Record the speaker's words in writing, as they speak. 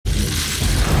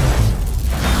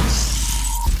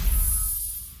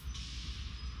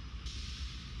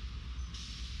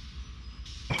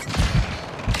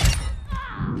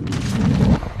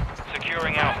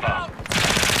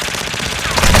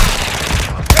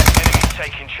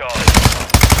taking Charlie.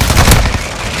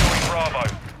 Enemy securing Bravo.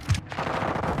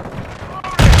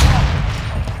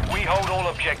 We hold all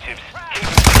objectives. Keep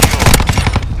them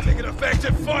secure. Taking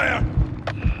effective fire!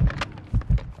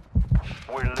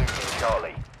 We're losing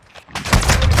Charlie.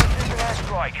 Precision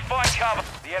airstrike. Find cover.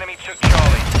 The enemy took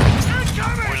Charlie.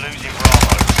 We're losing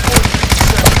Bravo.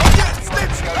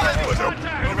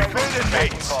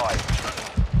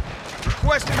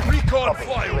 Requesting recon UAV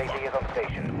flyover. is on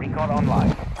station. Recon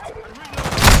online.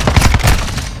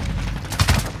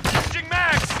 Changing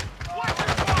mags!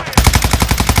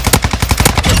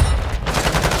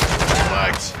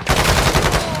 Flags.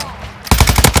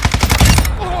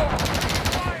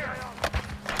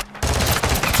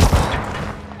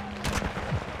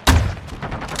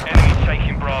 Enemy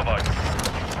taking Bravo.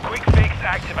 Quick fix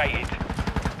activated.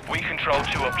 We control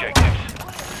 2 objectives.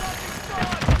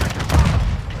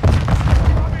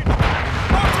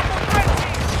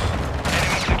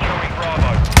 Enemy securing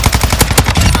Bravo.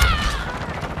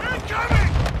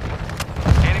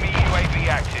 Enemy UAV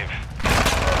active.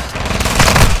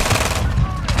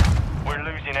 We're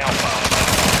losing Alpha.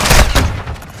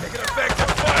 Taking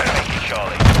effective fire! Taking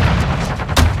Charlie.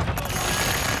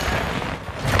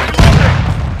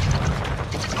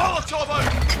 Molotov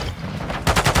out!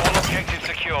 All objectives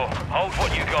secure. Hold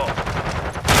what you got.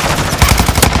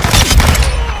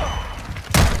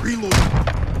 Reloading.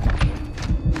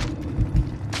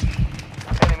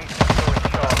 Enemy securing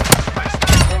Charlie.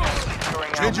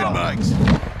 Securing Changing Alpha. mags.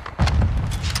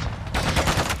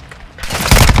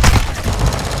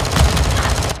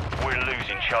 We're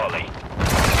losing Charlie.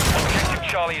 Objective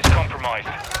Charlie is compromised.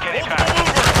 Get it back.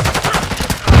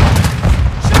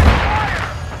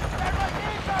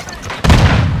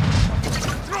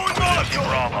 Throwing Losing Molotov!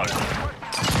 Bravo.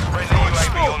 Friendly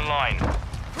UAV online.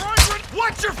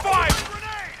 Watch your fire!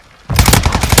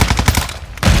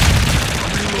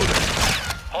 Reloading.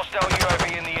 Hostile UAV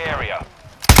in the area.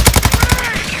 We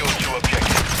secured 2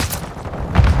 objectives.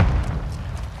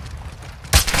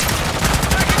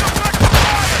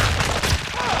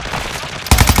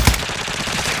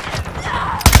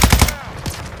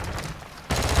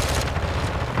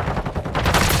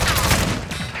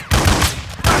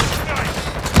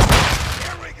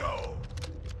 Here we go.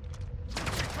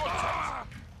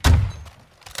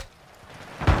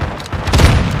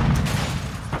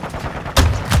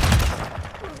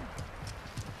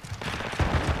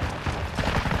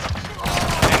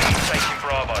 Enemy taking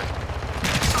Bravo.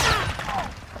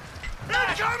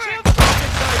 Incoming!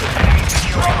 Enemy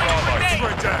securing Bravo.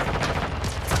 Right down.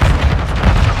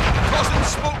 Tossing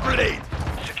smoke grenade.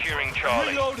 Securing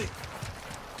Charlie. Reloading.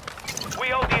 We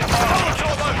hold the advantage.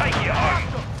 Take it home.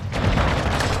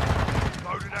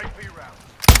 Loaded AP round.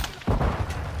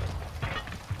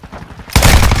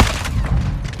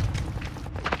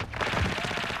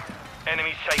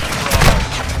 Enemies taking Bravo.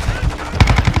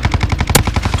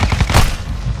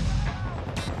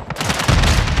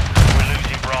 We're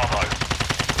losing Bravo.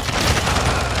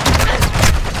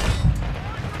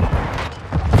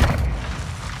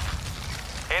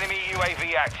 Enemy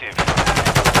UAV active.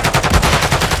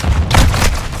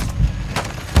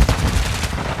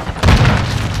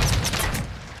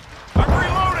 I'm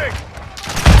reloading.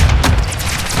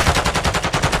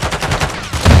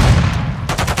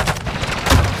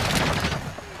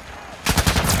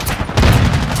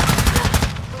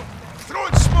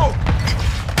 Throwing smoke.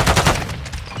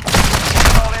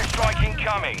 All airstrike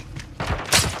incoming.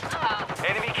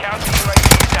 Enemy counter UAV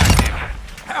is active.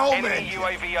 Enemy Helmet.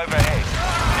 UAV overhead.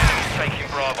 Enemies taking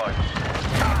Bravo.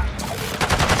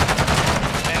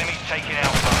 Enemies taking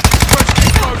Alpha.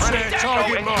 Close there. Friendly Target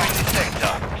entering marked. the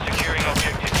sector. Securing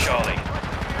objective Charlie.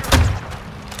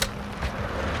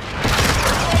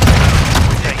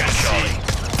 We're taking Charlie.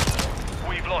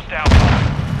 We've lost Alpha.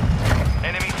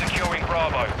 Enemy securing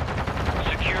Bravo.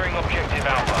 Securing objective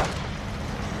Alpha.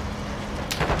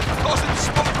 Tossing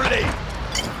smoke grenade.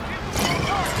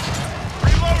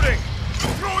 Reloading.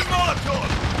 Throwing Molotov.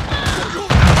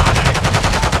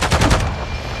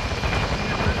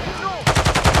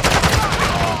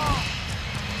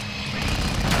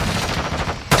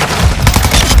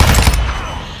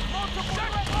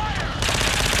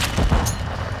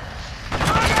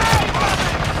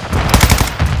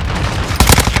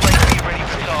 UAV ready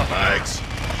for task. Mags.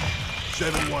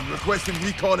 7-1, requesting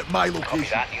recon at my Copy location.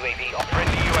 that, UAV.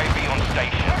 Friendly UAV on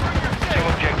station. 2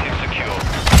 objectives secure.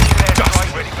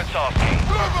 Airstrike ready for tasking.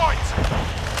 Right.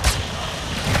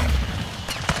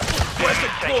 Enemy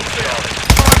taking Charlie.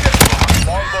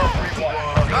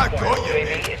 I got you.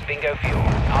 UAV is bingo fuel.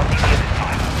 I'll be here this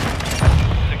time.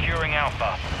 Securing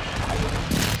Alpha.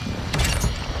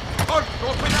 I'm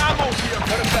dropping ammo here.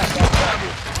 Put it back.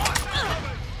 Ammo.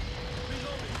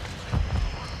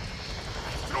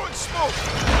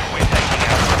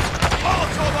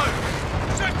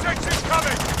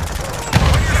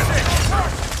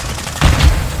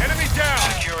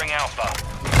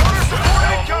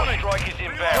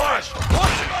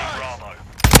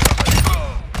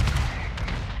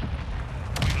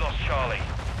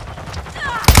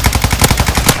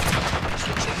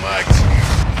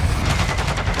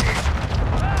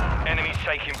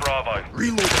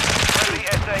 Reload. Friendly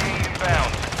SAE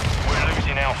inbound. We're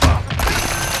losing Alpha.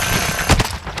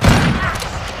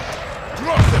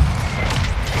 Drop them.